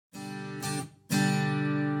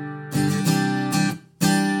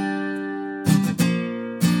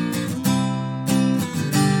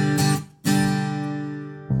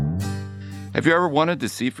Have you ever wanted to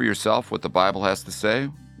see for yourself what the Bible has to say?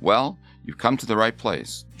 Well, you've come to the right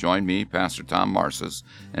place. Join me, Pastor Tom Marcis,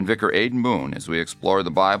 and Vicar Aidan Moon as we explore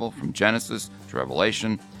the Bible from Genesis to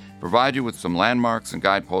Revelation, provide you with some landmarks and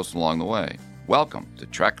guideposts along the way. Welcome to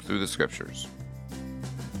Trek Through the Scriptures.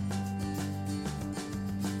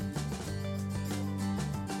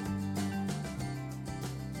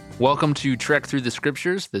 Welcome to Trek Through the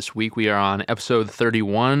Scriptures. This week we are on episode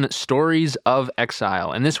 31, Stories of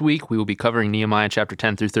Exile. And this week we will be covering Nehemiah chapter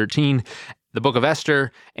 10 through 13, the book of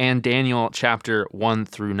Esther, and Daniel chapter 1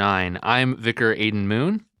 through 9. I'm Vicar Aidan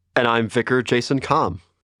Moon. And I'm Vicar Jason Comm.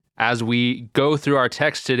 As we go through our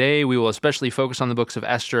text today, we will especially focus on the books of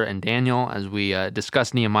Esther and Daniel, as we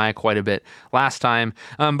discussed Nehemiah quite a bit last time.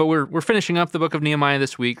 But we're finishing up the book of Nehemiah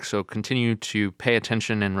this week, so continue to pay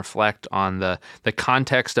attention and reflect on the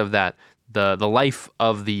context of that, the life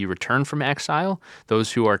of the return from exile,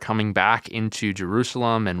 those who are coming back into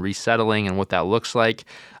Jerusalem and resettling and what that looks like.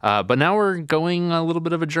 But now we're going a little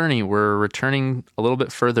bit of a journey. We're returning a little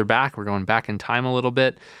bit further back. We're going back in time a little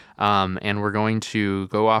bit. And we're going to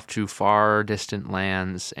go off to far distant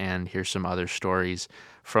lands and hear some other stories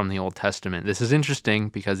from the Old Testament. This is interesting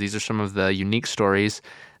because these are some of the unique stories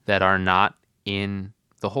that are not in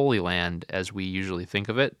the Holy Land as we usually think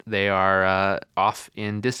of it. They are off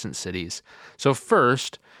in distant cities. So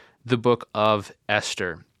first, the book of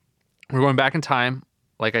Esther. We're going back in time.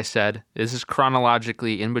 Like I said, this is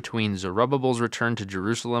chronologically in between Zerubbabel's return to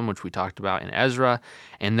Jerusalem, which we talked about in Ezra,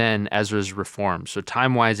 and then Ezra's reform. So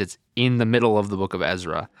time-wise, it's in the middle of the book of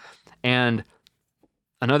Ezra. And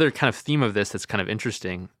another kind of theme of this that's kind of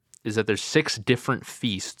interesting is that there's 6 different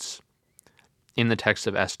feasts in the text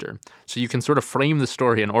of Esther. So you can sort of frame the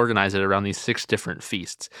story and organize it around these 6 different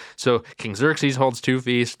feasts. So King Xerxes holds 2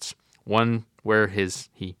 feasts, one where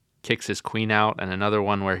he kicks his queen out, and another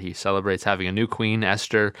one where he celebrates having a new queen,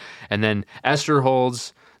 Esther. And then Esther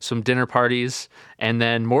holds some dinner parties, and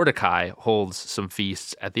then Mordecai holds some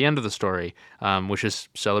feasts at the end of the story, which is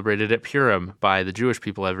celebrated at Purim by the Jewish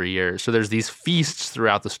people every year. So there's these feasts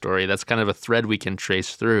throughout the story. That's kind of a thread we can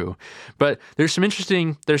trace through. But there's some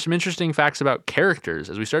interesting facts about characters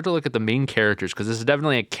as we start to look at the main characters, because this is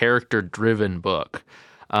definitely a character-driven book.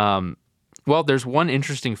 Well, there's one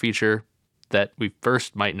interesting feature that we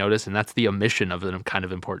first might notice, and that's the omission of a kind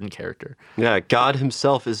of important character. Yeah, God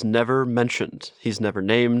himself is never mentioned. He's never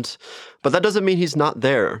named, but that doesn't mean he's not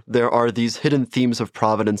there. There are these hidden themes of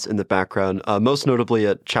providence in the background, most notably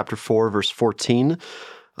at chapter 4, verse 14,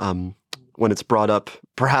 when it's brought up,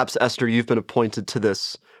 perhaps, Esther, you've been appointed to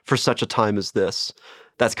this for such a time as this.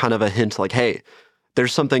 That's kind of a hint like, hey,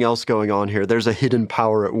 there's something else going on here. There's a hidden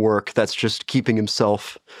power at work that's just keeping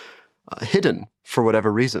himself hidden for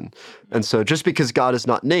whatever reason. And so just because God is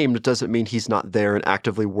not named doesn't mean he's not there and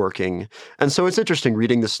actively working. And so it's interesting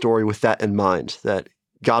reading the story with that in mind, that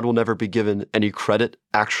God will never be given any credit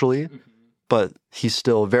actually, but he's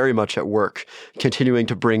still very much at work, continuing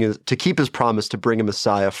to keep his promise to bring a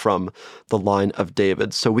Messiah from the line of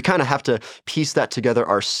David. So we kind of have to piece that together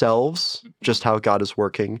ourselves, just how God is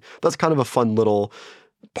working. That's kind of a fun little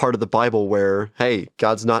part of the Bible where, hey,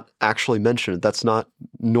 God's not actually mentioned. That's not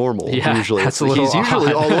normal. Usually. He's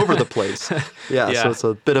usually all over the place. Yeah, so it's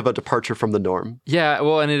a bit of a departure from the norm. Yeah,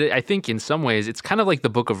 well, and I think in some ways it's kind of like the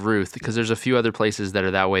book of Ruth, because there's a few other places that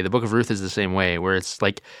are that way. The book of Ruth is the same way, where it's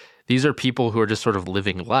like these are people who are just sort of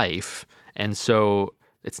living life, and so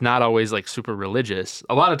it's not always like super religious.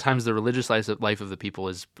 A lot of times the religious life of the people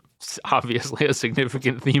is obviously a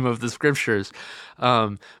significant theme of the scriptures.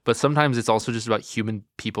 But sometimes it's also just about human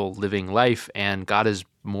people living life, and God is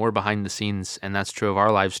more behind the scenes, and that's true of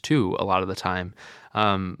our lives too a lot of the time.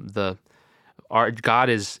 Our God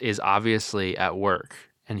is obviously at work,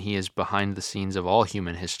 and he is behind the scenes of all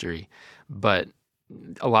human history. But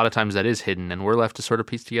a lot of times that is hidden, and we're left to sort of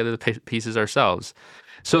piece together the pieces ourselves.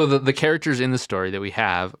 So the characters in the story that we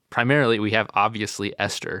have, primarily we have obviously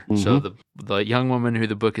Esther. Mm-hmm. So the young woman who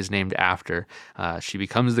the book is named after, she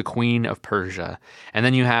becomes the queen of Persia. And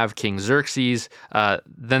then you have King Xerxes.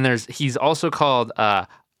 Then he's also called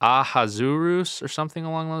Ahasuerus or something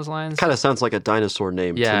along those lines. Kind of sounds like a dinosaur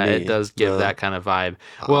name to me. Yeah, it does give that kind of vibe.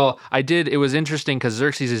 Well, it was interesting because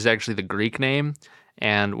Xerxes is actually the Greek name.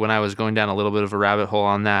 And when I was going down a little bit of a rabbit hole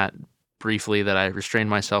on that, briefly, that I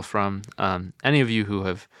restrained myself from. Any of you who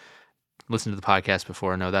have listened to the podcast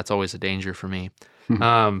before know that's always a danger for me.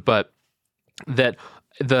 But that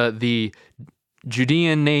the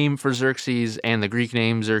Judean name for Xerxes and the Greek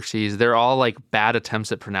name Xerxes, they're all like bad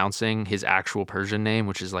attempts at pronouncing his actual Persian name,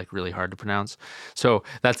 which is like really hard to pronounce. So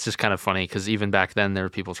that's just kind of funny because even back then there were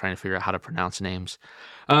people trying to figure out how to pronounce names.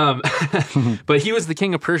 But he was the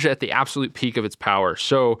king of Persia at the absolute peak of its power.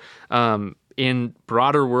 So In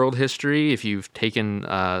broader world history, if you've taken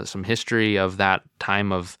some history of that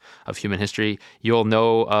time of human history, you'll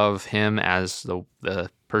know of him as the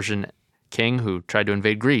Persian king who tried to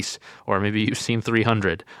invade Greece, or maybe you've seen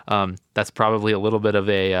 300. That's probably a little bit of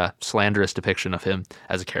a slanderous depiction of him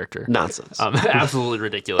as a character. Nonsense. Absolutely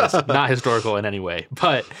ridiculous. Not historical in any way,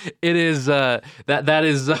 but it is that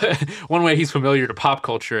is one way he's familiar to pop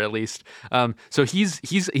culture, at least. So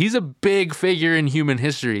he's a big figure in human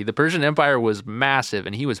history. The Persian Empire was massive,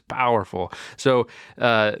 and he was powerful. So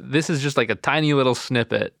this is just like a tiny little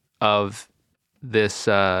snippet of this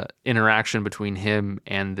interaction between him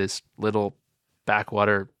and this little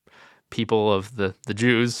backwater people of the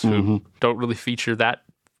Jews who don't really feature that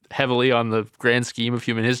heavily on the grand scheme of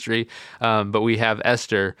human history. But we have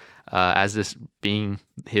Esther as this being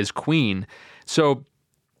his queen. So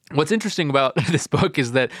what's interesting about this book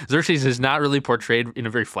is that Xerxes is not really portrayed in a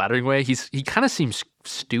very flattering way. He kind of seems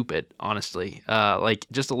stupid, honestly, like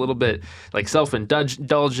just a little bit like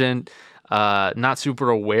self-indulgent, not super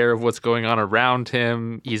aware of what's going on around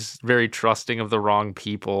him. He's very trusting of the wrong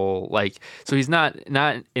people. So he's not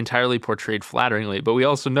entirely portrayed flatteringly, but we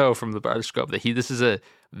also know from the broader scope that this is a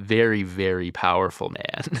very, very powerful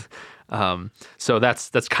man. So that's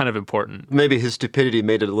kind of important. Maybe his stupidity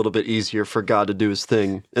made it a little bit easier for God to do his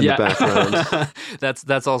thing in the background.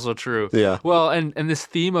 That's also true. Yeah. Well, and this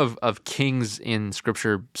theme of kings in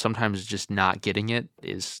Scripture sometimes just not getting it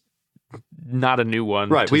is not a new one.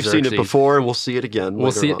 Right. We've seen it before, and we'll see it again.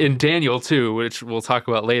 We'll see it in Daniel too, which we'll talk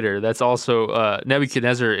about later. That's also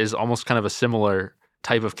Nebuchadnezzar is almost kind of a similar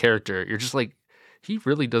type of character. You're just like, he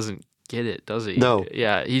really doesn't get it, does he? No.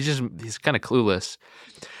 Yeah, he's kind of clueless.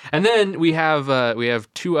 And then we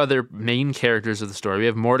have two other main characters of the story. We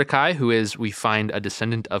have Mordecai, who is, we find, a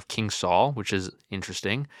descendant of King Saul, which is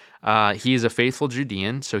interesting. He is a faithful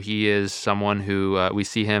Judean, so he is someone who we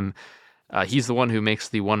see him. He's the one who makes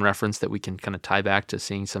the one reference that we can kind of tie back to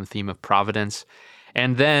seeing some theme of providence.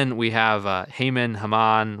 And then we have Haman,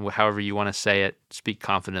 however you want to say it, speak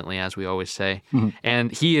confidently, as we always say. Mm-hmm.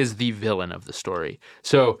 And he is the villain of the story.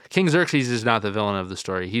 So King Xerxes is not the villain of the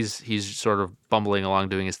story. He's sort of bumbling along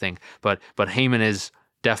doing his thing. But Haman is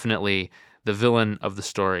definitely the villain of the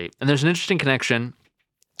story. And there's an interesting connection.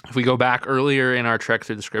 If we go back earlier in our trek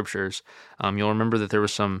through the Scriptures, you'll remember that there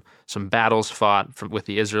was some battles fought with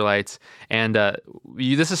the Israelites, and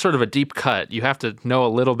this is sort of a deep cut. You have to know a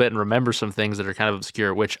little bit and remember some things that are kind of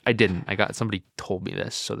obscure, which I didn't. Somebody told me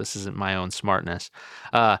this, so this isn't my own smartness.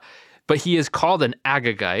 But he is called an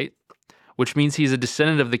Agagite, which means he's a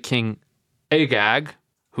descendant of the king Agag,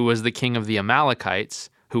 who was the king of the Amalekites,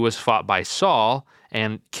 who was fought by Saul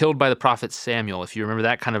and killed by the prophet Samuel, if you remember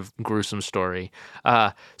that kind of gruesome story.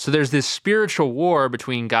 So there's this spiritual war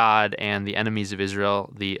between God and the enemies of Israel,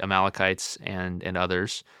 the Amalekites and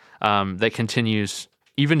others, that continues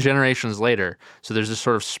even generations later. So there's this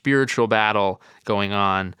sort of spiritual battle going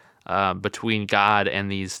on between God and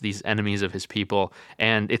these enemies of his people.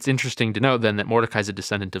 And it's interesting to note then that Mordecai's a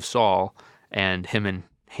descendant of Saul, and him and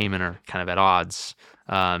Haman are kind of at odds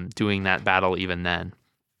doing that battle even then.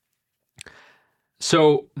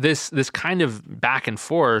 So this kind of back and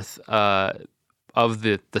forth of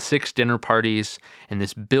the six dinner parties and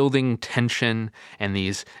this building tension and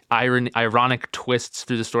these ironic twists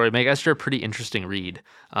through the story make Esther a pretty interesting read.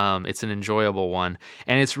 It's an enjoyable one,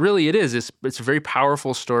 and it's a very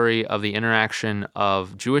powerful story of the interaction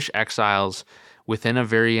of Jewish exiles within a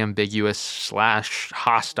very ambiguous /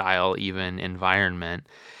 hostile even environment,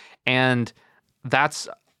 and that's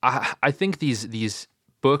I think these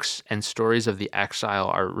books and stories of the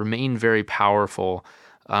exile remain very powerful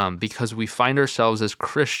because we find ourselves as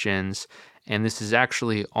Christians, and this is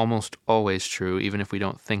actually almost always true, even if we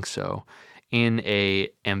don't think so, in a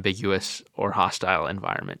ambiguous or hostile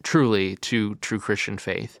environment, truly to true Christian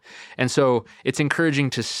faith. And so it's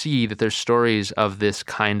encouraging to see that there's stories of this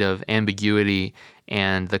kind of ambiguity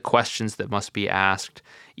and the questions that must be asked,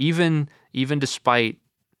 even despite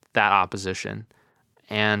that opposition.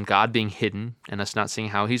 And God being hidden and us not seeing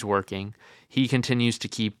how he's working, he continues to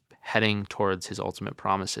keep heading towards his ultimate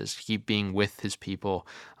promises, keep being with his people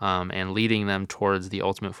and leading them towards the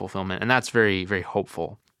ultimate fulfillment. And that's very, very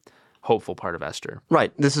hopeful part of Esther.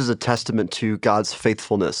 Right. This is a testament to God's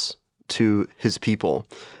faithfulness to his people.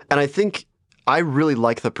 And I think I really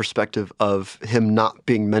like the perspective of him not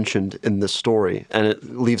being mentioned in this story. And it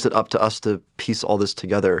leaves it up to us to piece all this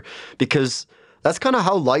together, because that's kind of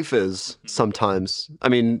how life is sometimes. I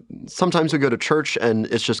mean, sometimes we go to church and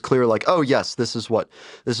it's just clear, like, oh yes, this is what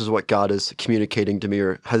God is communicating to me,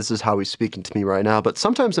 or this is how he's speaking to me right now. But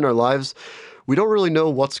sometimes in our lives, we don't really know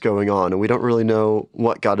what's going on, and we don't really know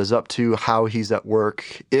what God is up to, how he's at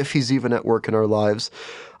work, if he's even at work in our lives.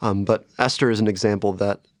 But Esther is an example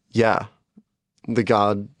that, yeah,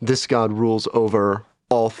 this God rules over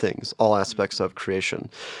all things, all aspects of creation.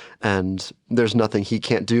 And there's nothing he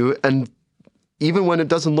can't do. And even when it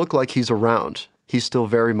doesn't look like he's around, he's still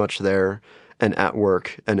very much there and at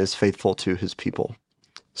work and is faithful to his people.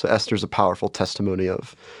 So Esther's a powerful testimony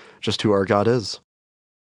of just who our God is.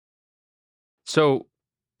 So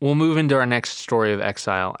we'll move into our next story of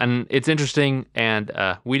exile. And it's interesting, and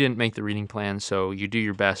we didn't make the reading plan, so you do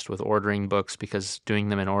your best with ordering books because doing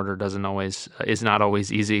them in order is not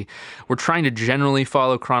always easy. We're trying to generally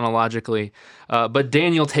follow chronologically, but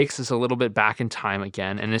Daniel takes us a little bit back in time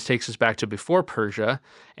again, and this takes us back to before Persia,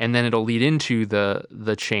 and then it'll lead into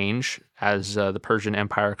the change as the Persian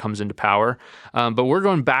Empire comes into power. But we're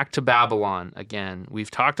going back to Babylon again.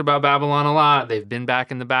 We've talked about Babylon a lot. They've been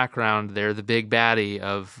back in the background. They're the big baddie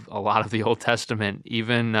of a lot of the Old Testament.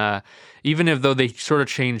 Even if though they sort of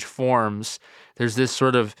change forms, there's this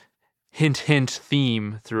sort of hint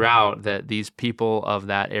theme throughout that these people of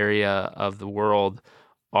that area of the world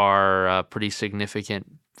are a pretty significant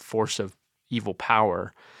force of evil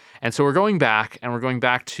power. And so we're going back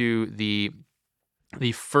to the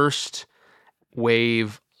first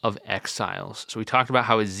wave of exiles. So we talked about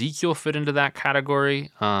how Ezekiel fit into that category.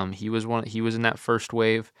 He was in that first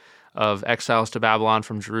wave of exiles to Babylon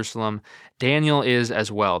from Jerusalem. Daniel is as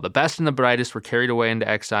well. The best and the brightest were carried away into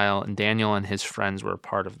exile, and Daniel and his friends were a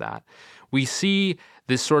part of that. We see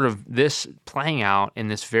this playing out in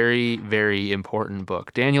this very, very important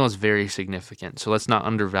book. Daniel is very significant, so let's not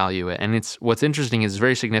undervalue it. And what's interesting is it's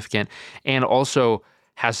very significant and also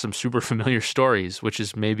has some super familiar stories, which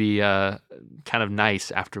is maybe kind of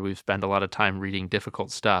nice after we've spent a lot of time reading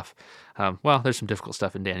difficult stuff. Well, there's some difficult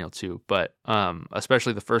stuff in Daniel too, but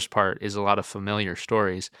especially the first part is a lot of familiar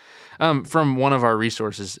stories. From one of our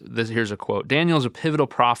resources, here's a quote. Daniel is a pivotal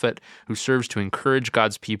prophet who serves to encourage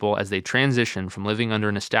God's people as they transition from living under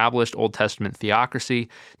an established Old Testament theocracy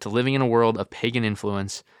to living in a world of pagan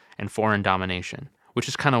influence and foreign domination, which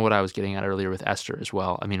is kind of what I was getting at earlier with Esther as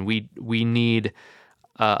well. I mean, we need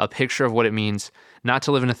a picture of what it means not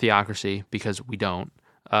to live in a theocracy, because we don't,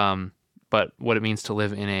 but what it means to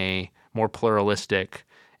live in a more pluralistic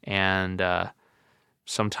and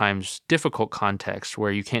sometimes difficult context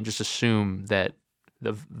where you can't just assume that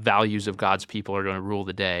the values of God's people are going to rule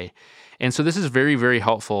the day. And so this is very, very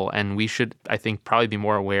helpful, and we should, I think, probably be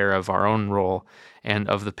more aware of our own role and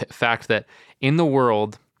of the fact that in the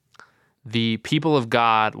world, the people of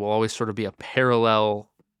God will always sort of be a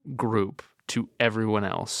parallel group to everyone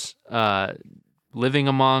else, living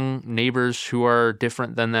among neighbors who are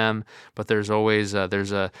different than them. But there's always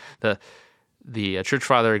the church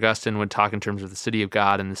father Augustine would talk in terms of the city of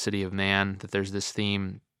God and the city of man. That there's this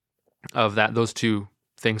theme of that those two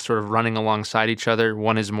things sort of running alongside each other.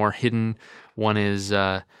 One is more hidden. One is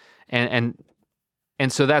and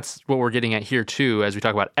so that's what we're getting at here too, as we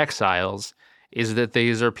talk about exiles. Is that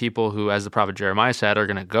these are people who, as the prophet Jeremiah said, are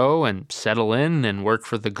going to go and settle in and work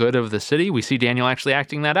for the good of the city. We see Daniel actually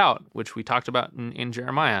acting that out, which we talked about in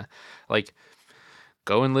Jeremiah. Like,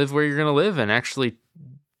 go and live where you're going to live and actually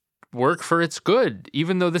work for its good,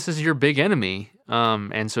 even though this is your big enemy.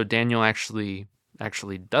 And so Daniel actually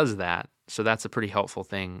does that. So that's a pretty helpful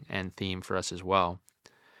thing and theme for us as well.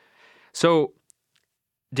 So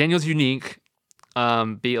Daniel's unique.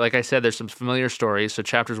 Like I said, there's some familiar stories. So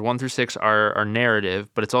chapters 1 through 6 are narrative,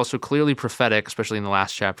 but it's also clearly prophetic, especially in the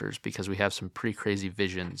last chapters, because we have some pretty crazy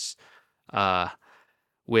visions,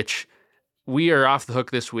 which we are off the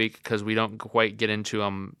hook this week because we don't quite get into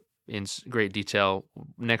them in great detail.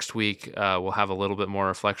 Next week, we'll have a little bit more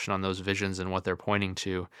reflection on those visions and what they're pointing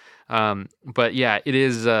to. But yeah, it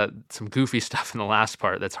is some goofy stuff in the last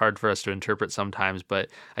part that's hard for us to interpret sometimes, but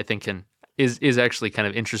I think is actually kind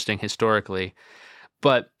of interesting historically.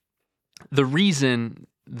 But the reason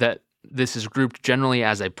that this is grouped generally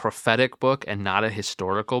as a prophetic book and not a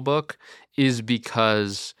historical book is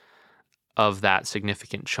because of that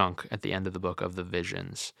significant chunk at the end of the book of the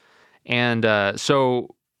visions. And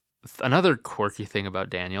so another quirky thing about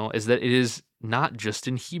Daniel is that it is not just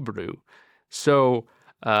in Hebrew. So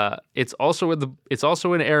it's also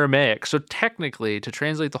in Aramaic. So technically, to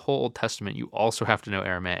translate the whole Old Testament, you also have to know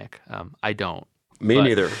Aramaic. I don't. Me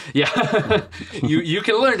neither. Yeah, you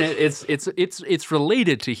can learn it. It's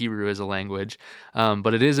related to Hebrew as a language,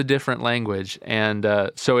 but it is a different language, and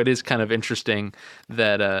so it is kind of interesting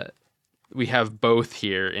that we have both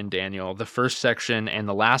here in Daniel. The first section and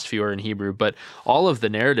the last few are in Hebrew, but all of the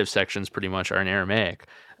narrative sections pretty much are in Aramaic,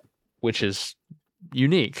 which is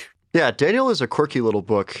unique. Yeah, Daniel is a quirky little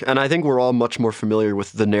book, and I think we're all much more familiar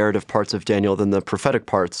with the narrative parts of Daniel than the prophetic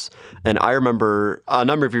parts. And I remember a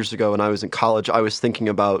number of years ago when I was in college, I was thinking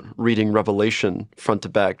about reading Revelation front to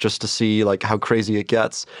back just to see like how crazy it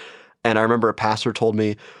gets. And I remember a pastor told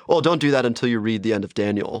me, "Well, don't do that until you read the end of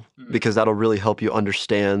Daniel, because that'll really help you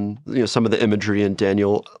understand, some of the imagery in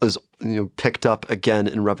Daniel is, picked up again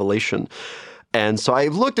in Revelation." And so I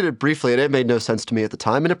looked at it briefly, and it made no sense to me at the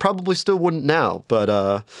time, and it probably still wouldn't now.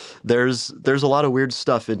 But there's a lot of weird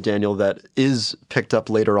stuff in Daniel that is picked up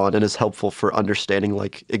later on and is helpful for understanding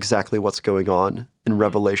like exactly what's going on in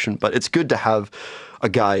Revelation. But it's good to have a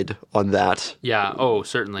guide on that. Yeah. Oh,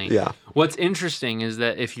 certainly. Yeah. What's interesting is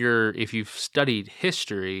that if you've studied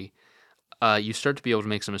history, you start to be able to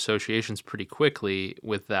make some associations pretty quickly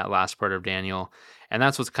with that last part of Daniel. And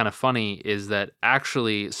that's what's kind of funny is that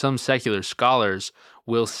actually some secular scholars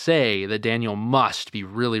will say that Daniel must be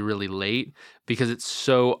really, really late because it's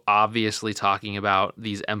so obviously talking about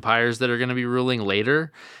these empires that are going to be ruling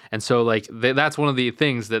later. And so like that's one of the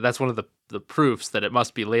things that's one of the proofs that it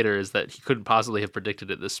must be later is that he couldn't possibly have predicted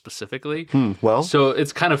it this specifically. Well, so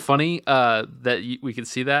it's kind of funny that we can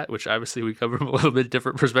see that, which obviously we come from a little bit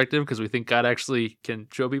different perspective because we think God actually can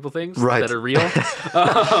show people things that are real.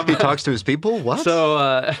 He talks to his people? What?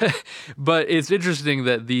 So, but it's interesting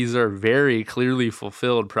that these are very clearly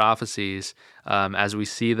fulfilled prophecies as we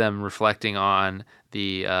see them reflecting on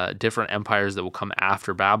the different empires that will come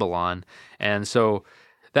after Babylon. And so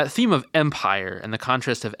that theme of empire and the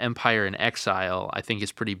contrast of empire and exile, I think,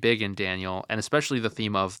 is pretty big in Daniel, and especially the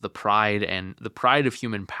theme of the pride of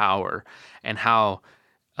human power, and how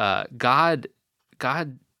God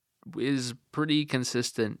is pretty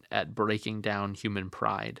consistent at breaking down human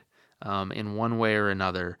pride in one way or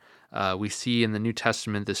another. We see in the New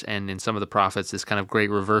Testament and in some of the prophets this kind of great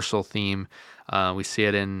reversal theme. We see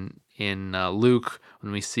it in Luke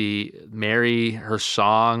when we see Mary, her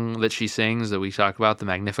song that she sings that we talk about, the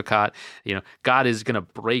Magnificat. God is going to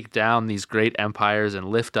break down these great empires and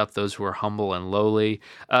lift up those who are humble and lowly.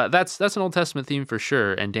 That's an Old Testament theme for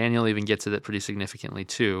sure, and Daniel even gets at it pretty significantly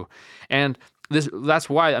too. And that's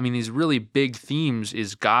why, these really big themes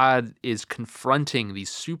is God is confronting these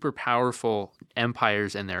super powerful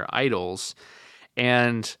empires and their idols,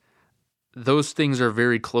 and those things are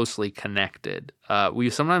very closely connected. We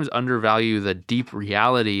sometimes undervalue the deep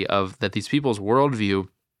reality of that these people's worldview.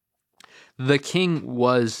 The king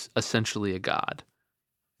was essentially a god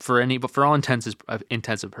for all intents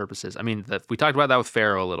and purposes. We talked about that with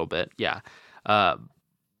Pharaoh a little bit, yeah.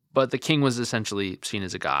 But the king was essentially seen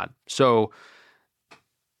as a god. So,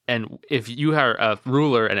 and if you are a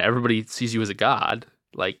ruler and everybody sees you as a god,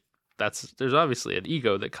 there's obviously an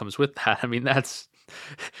ego that comes with that.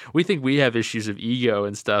 We think we have issues of ego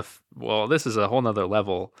and stuff. Well, this is a whole nother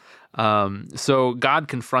level. So God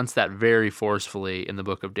confronts that very forcefully in the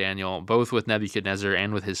book of Daniel, both with Nebuchadnezzar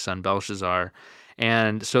and with his son Belshazzar.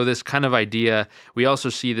 And so this kind of idea, we also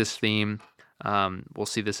see this theme. We'll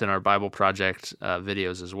see this in our Bible Project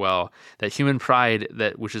videos as well, that human pride,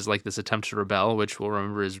 which is like this attempt to rebel, which we'll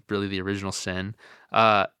remember is really the original sin,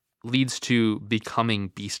 leads to becoming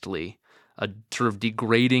beastly, a sort of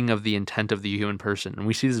degrading of the intent of the human person. And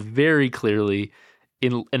we see this very clearly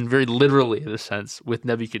and very literally in a sense with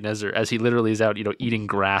Nebuchadnezzar, as he literally is out, eating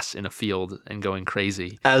grass in a field and going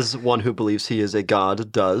crazy. As one who believes he is a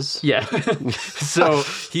god does. Yeah. So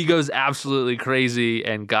he goes absolutely crazy,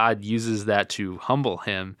 and God uses that to humble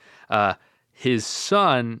him. His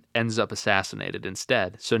son ends up assassinated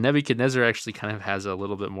instead. So Nebuchadnezzar actually kind of has a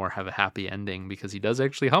little bit more have a happy ending because he does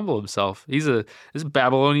actually humble himself. He's a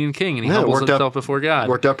Babylonian king, and he humbles himself before God.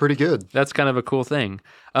 Worked out pretty good. That's kind of a cool thing.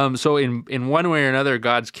 So in one way or another,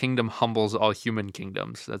 God's kingdom humbles all human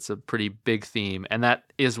kingdoms. That's a pretty big theme, and that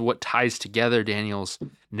is what ties together Daniel's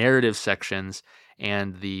narrative sections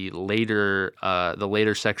and the later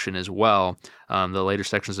section as well. The later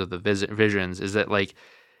sections of the visions is that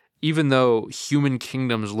even though human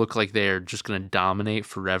kingdoms look like they're just going to dominate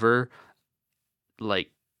forever,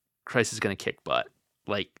 Christ is going to kick butt.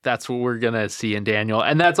 That's what we're going to see in Daniel.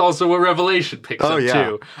 And that's also what Revelation picks up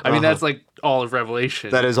too. That's all of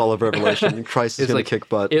Revelation. That is all of Revelation. Christ is going to kick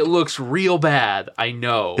butt. It looks real bad, I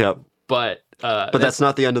know. Yep. But that's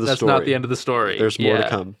not the end of the story. That's not the end of the story. There's more to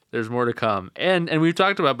come. There's more to come. And we've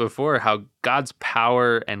talked about before how God's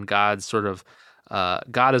power and God's sort of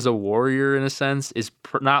God as a warrior, in a sense, is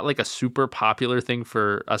not a super popular thing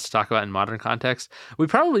for us to talk about in modern context. We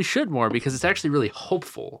probably should more because it's actually really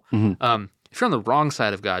hopeful. Mm-hmm. If you're on the wrong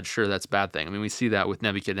side of God, sure, that's a bad thing. We see that with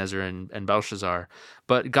Nebuchadnezzar and Belshazzar.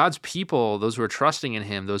 But God's people, those who are trusting in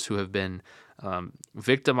him, those who have been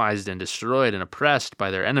victimized and destroyed and oppressed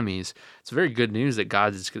by their enemies, it's very good news that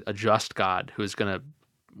God is a just God who is going to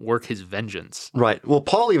work his vengeance. Right. Well,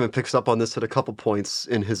 Paul even picks up on this at a couple points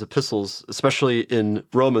in his epistles, especially in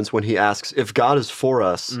Romans when he asks, if God is for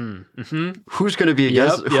us, who's going to be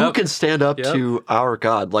against? Who can stand up to our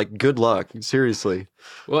God? Like, good luck. Seriously.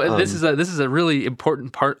 Well, this is a really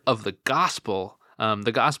important part of the gospel.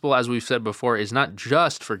 The gospel, as we've said before, is not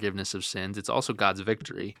just forgiveness of sins; it's also God's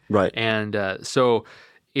victory. Right. And so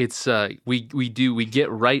it's we get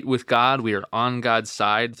right with God. We are on God's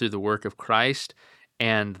side through the work of Christ.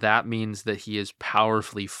 And that means that he is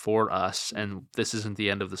powerfully for us, and this isn't the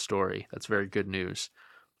end of the story. That's very good news.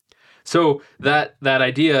 So that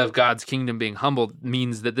idea of God's kingdom being humbled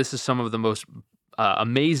means that this is some of the most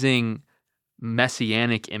amazing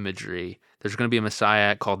messianic imagery. There's going to be a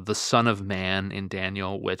Messiah called the Son of Man in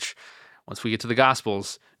Daniel, which once we get to the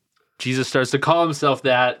Gospels, Jesus starts to call himself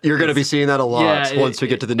that. You're going to be seeing that a lot once we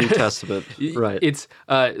get to the New Testament. Right. It's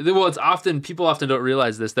often, people often don't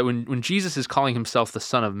realize this, that when Jesus is calling himself the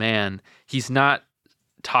Son of Man, he's not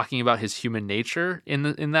talking about his human nature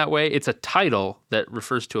in that way. It's a title that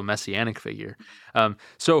refers to a messianic figure.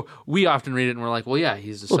 So we often read it and we're like, well, yeah,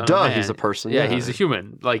 he's the Son of Man. He's a person. Yeah, he's a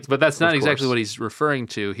human. But that's not exactly what he's referring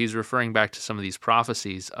to. He's referring back to some of these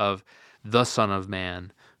prophecies of the Son of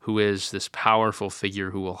Man, who is this powerful figure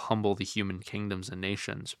who will humble the human kingdoms and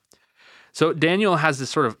nations. So Daniel has this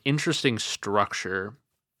sort of interesting structure,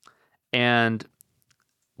 and,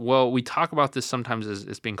 well, we talk about this sometimes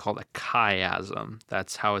as being called a chiasm.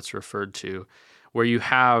 That's how it's referred to, where you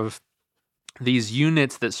have these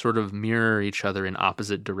units that sort of mirror each other in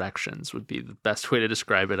opposite directions would be the best way to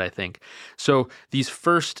describe it, I think. So these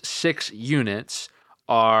first 6 units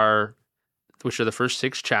which are the first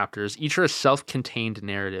 6 chapters, each are a self-contained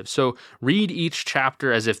narrative. So read each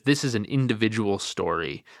chapter as if this is an individual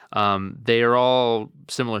story. They are all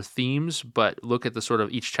similar themes, but look at the sort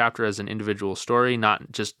of each chapter as an individual story,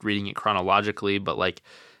 not just reading it chronologically, but like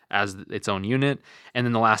as its own unit. And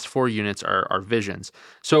then the last 4 units are visions.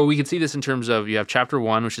 So we can see this in terms of, you have chapter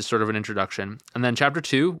 1, which is sort of an introduction. And then chapter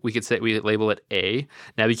 2, we label it A.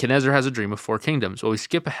 Nebuchadnezzar has a dream of 4 kingdoms. Well, we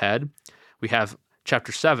skip ahead. We have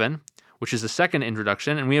chapter 7, which is the second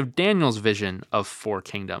introduction, and we have Daniel's vision of 4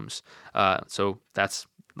 kingdoms. So that's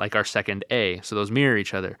like our second A. So those mirror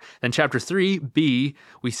each other. Then chapter 3, B,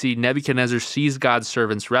 we see Nebuchadnezzar sees God's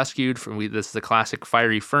servants rescued. This is the classic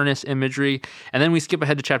fiery furnace imagery. And then we skip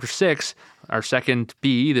ahead to chapter 6, our second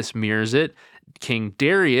B, this mirrors it. King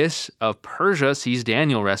Darius of Persia sees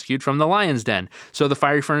Daniel rescued from the lion's den. So the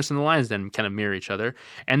fiery furnace and the lion's den kind of mirror each other.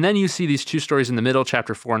 And then you see these 2 stories in the middle,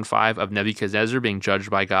 chapter 4 and 5, of Nebuchadnezzar being judged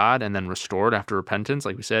by God and then restored after repentance.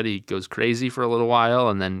 Like we said, he goes crazy for a little while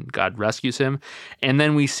and then God rescues him. And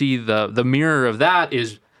then we see the mirror of that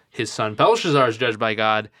is his son Belshazzar is judged by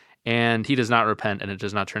God, and he does not repent, and it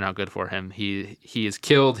does not turn out good for him. He is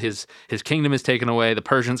killed. His kingdom is taken away. The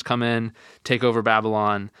Persians come in, take over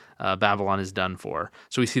Babylon. Babylon is done for.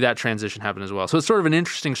 So we see that transition happen as well. So it's sort of an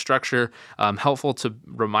interesting structure, helpful to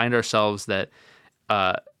remind ourselves that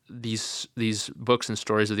these books and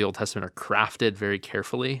stories of the Old Testament are crafted very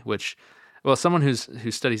carefully, which, well, someone who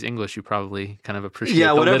studies English, you probably kind of appreciate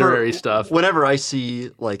the literary stuff. Whenever I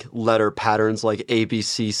see like letter patterns like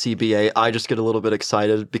ABC, CBA, I just get a little bit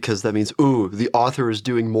excited because that means, the author is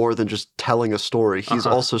doing more than just telling a story. He's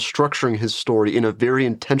also structuring his story in a very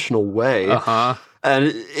intentional way.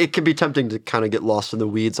 And it can be tempting to kind of get lost in the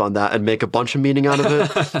weeds on that and make a bunch of meaning out of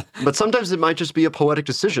it. But sometimes it might just be a poetic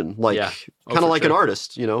decision, like kind of like an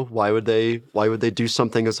artist. Why would they do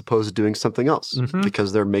something as opposed to doing something else?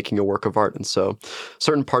 Because they're making a work of art. And so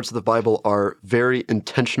certain parts of the Bible are very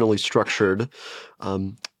intentionally structured,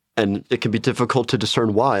 and it can be difficult to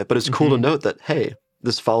discern why. But it's cool to note that, hey,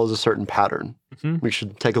 this follows a certain pattern. We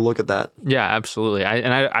should take a look at that. Yeah, absolutely.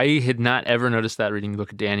 I had not ever noticed that reading the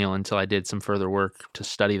book of Daniel until I did some further work to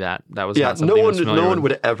study that. That was not something I was familiar with. No one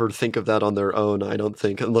would ever think of that on their own, I don't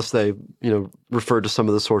think, unless they, referred to some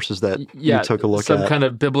of the sources that you took a look at. Some kind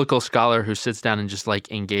of biblical scholar who sits down and just like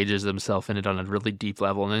engages themselves in it on a really deep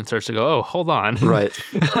level and then starts to go, oh, hold on. Right.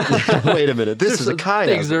 Wait a minute. This is a chiasm.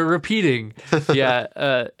 Things are repeating.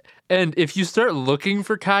 Yeah. And if you start looking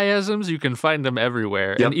for chiasms, you can find them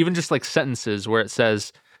everywhere. And even just like sentences where it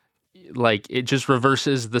says, like, it just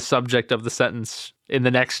reverses the subject of the sentence in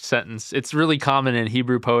the next sentence. It's really common in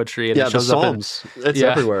Hebrew poetry. And it shows the Psalms. It's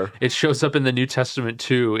everywhere. It shows up in the New Testament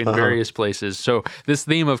too, in various places. So this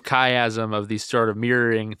theme of chiasm, of these sort of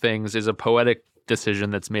mirroring things, is a poetic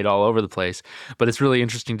decision that's made all over the place. But it's really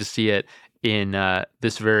interesting to see it in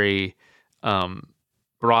this very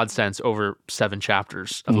broad sense over 7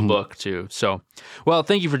 chapters of a book too. So, well,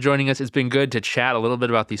 thank you for joining us. It's been good to chat a little bit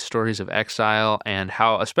about these stories of exile and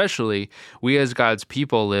how especially we as God's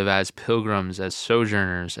people live as pilgrims, as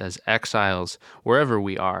sojourners, as exiles, wherever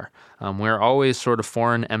we are. We're always sort of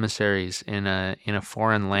foreign emissaries in a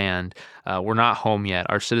foreign land. We're not home yet.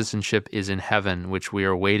 Our citizenship is in heaven, which we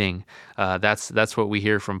are waiting. That's what we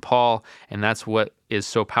hear from Paul, and that's what is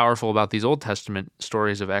so powerful about these Old Testament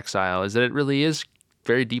stories of exile, is that it really is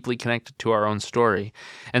very deeply connected to our own story.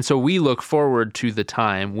 And so we look forward to the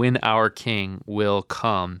time when our king will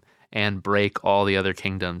come and break all the other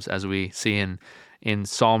kingdoms, as we see in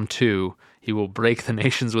Psalm 2. He will break the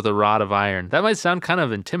nations with a rod of iron. That might sound kind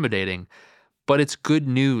of intimidating, but it's good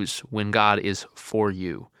news when God is for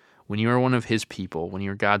you. When you are one of his people, when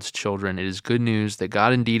you're God's children, it is good news that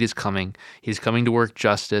God indeed is coming. He's coming to work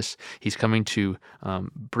justice. He's coming to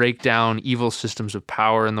break down evil systems of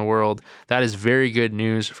power in the world. That is very good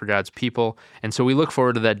news for God's people. And so we look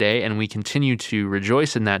forward to that day, and we continue to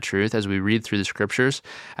rejoice in that truth as we read through the scriptures,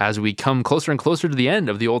 as we come closer and closer to the end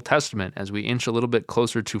of the Old Testament, as we inch a little bit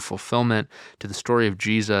closer to fulfillment, to the story of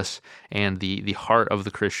Jesus and the heart of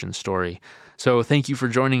the Christian story. So thank you for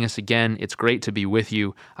joining us again. It's great to be with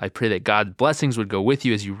you. I pray that God's blessings would go with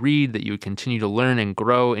you as you read, that you would continue to learn and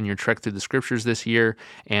grow in your trek through the scriptures this year,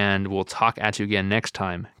 and we'll talk at you again next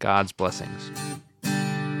time. God's blessings.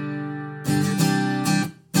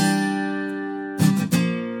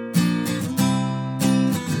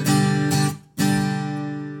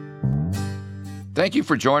 Thank you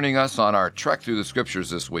for joining us on our trek through the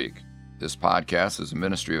scriptures this week. This podcast is a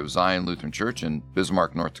ministry of Zion Lutheran Church in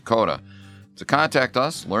Bismarck, North Dakota. To contact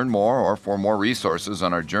us, learn more, or for more resources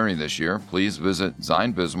on our journey this year, please visit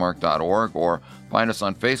zionbismarck.org or find us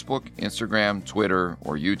on Facebook, Instagram, Twitter,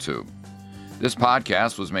 or YouTube. This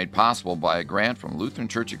podcast was made possible by a grant from Lutheran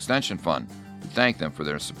Church Extension Fund. We thank them for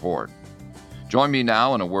their support. Join me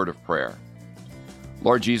now in a word of prayer.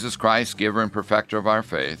 Lord Jesus Christ, giver and perfecter of our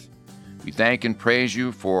faith, we thank and praise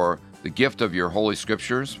you for the gift of your Holy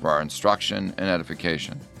Scriptures for our instruction and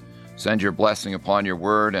edification. Send your blessing upon your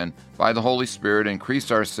word, and by the Holy Spirit increase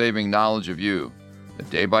our saving knowledge of you, that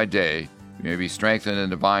day by day we may be strengthened in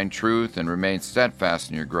divine truth and remain steadfast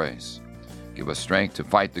in your grace. Give us strength to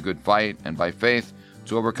fight the good fight, and by faith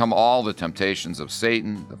to overcome all the temptations of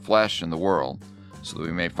Satan, the flesh, and the world, so that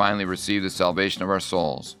we may finally receive the salvation of our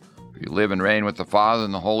souls. For you live and reign with the Father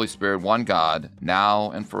and the Holy Spirit, one God, now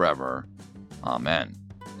and forever. Amen.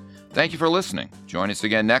 Thank you for listening. Join us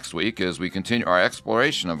again next week as we continue our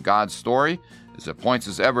exploration of God's story as it points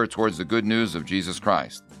us ever towards the good news of Jesus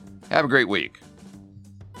Christ. Have a great week.